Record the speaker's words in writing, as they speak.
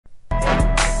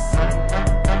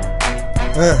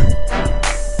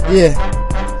Yeah.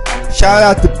 Shout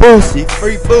out to Boosie,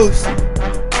 free Boosie.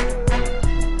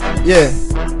 Yeah.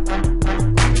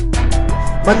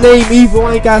 My name Evil,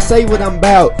 ain't gotta say what I'm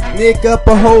about. Nick up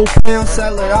a whole pound,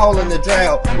 sell it all in the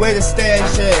drought. Where the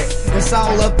stash at? It's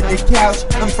all up in the couch.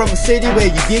 I'm from a city where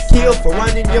you get killed for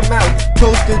running your mouth.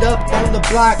 Posted up on the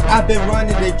block, I've been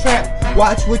running the trap.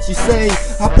 Watch what you say,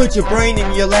 I'll put your brain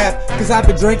in your lap. Cause I've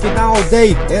been drinking all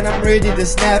day, and I'm ready to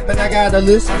snap. And I got a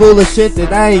list full of shit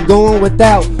that I ain't going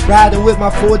without. Riding with my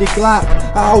 40 Glock,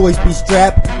 I always be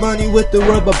strapped. Money with the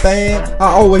rubber band, I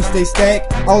always stay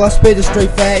stacked. All I spit is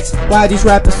straight facts, why these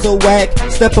rappers so whack?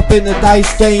 Step up in the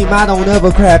dice game, I don't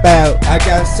ever crap out. I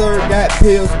got syrup, got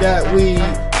pills, got weed.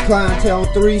 Clientele,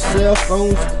 3 cell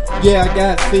phones, yeah I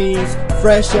got fiends.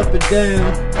 Fresh up and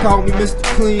down, call me Mr.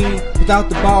 Clean. Without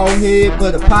the bald head,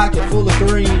 but a pocket full of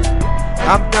green.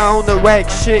 I'm not on the wack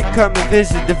shit, come and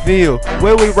visit the ville.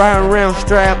 Where we ride around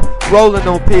strapped, rolling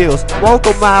on pills. Walk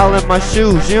a mile in my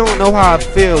shoes, you don't know how it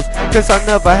feels. Cause I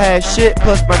never had shit,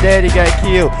 plus my daddy got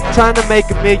killed. Trying to make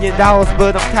 $1 million,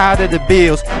 but I'm tired of the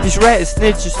bills. These rats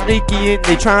snitches sneaky and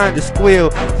they trying to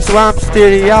squeal. So I'm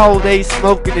steady all day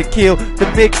smoking to kill. The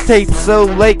mixtape's so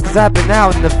late cause I've been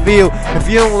out in the field. If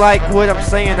you don't like what I'm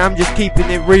saying, I'm just keeping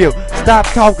it real. Stop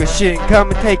talking shit and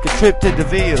come and take a trip to the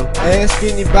ville. Ask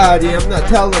anybody, I'm not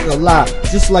telling a lie.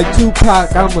 Just like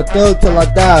Tupac, I'm a thug till I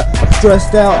die. I'm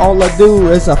stressed out, all I do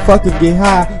is I fucking get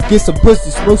high. Get some pussy,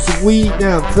 smoke some weed,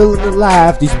 now I'm feeling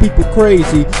alive. These people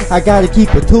crazy, I gotta keep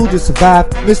a tool to survive.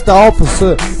 Mr.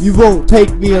 Officer, you won't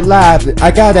take me alive. I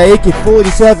got an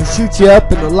AK-47, shoot you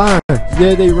up in the line.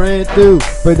 Yeah, they ran through,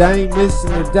 but I ain't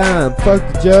missing a dime. Fuck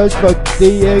the judge, fuck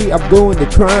the DA, I'm going to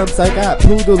crimes. I got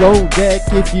poodle on deck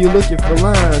if you looking for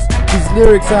lines. These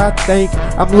lyrics, I think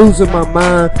I'm losing my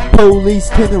mind. Police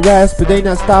can harass, but they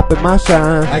not stopping my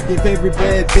shine. I give every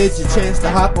bad bitch a chance to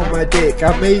hop on my dick.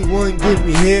 I made one give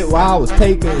me hit while I was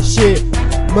taking a shit.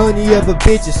 Money of a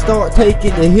bitch and start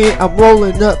taking a hit. I'm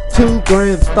rolling up 2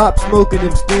 grams, stop smoking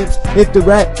them stimps. If the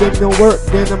rap game don't work,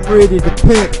 then I'm ready to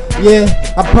pimp.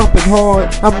 Yeah, I'm pumping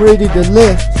hard, I'm ready to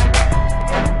lift.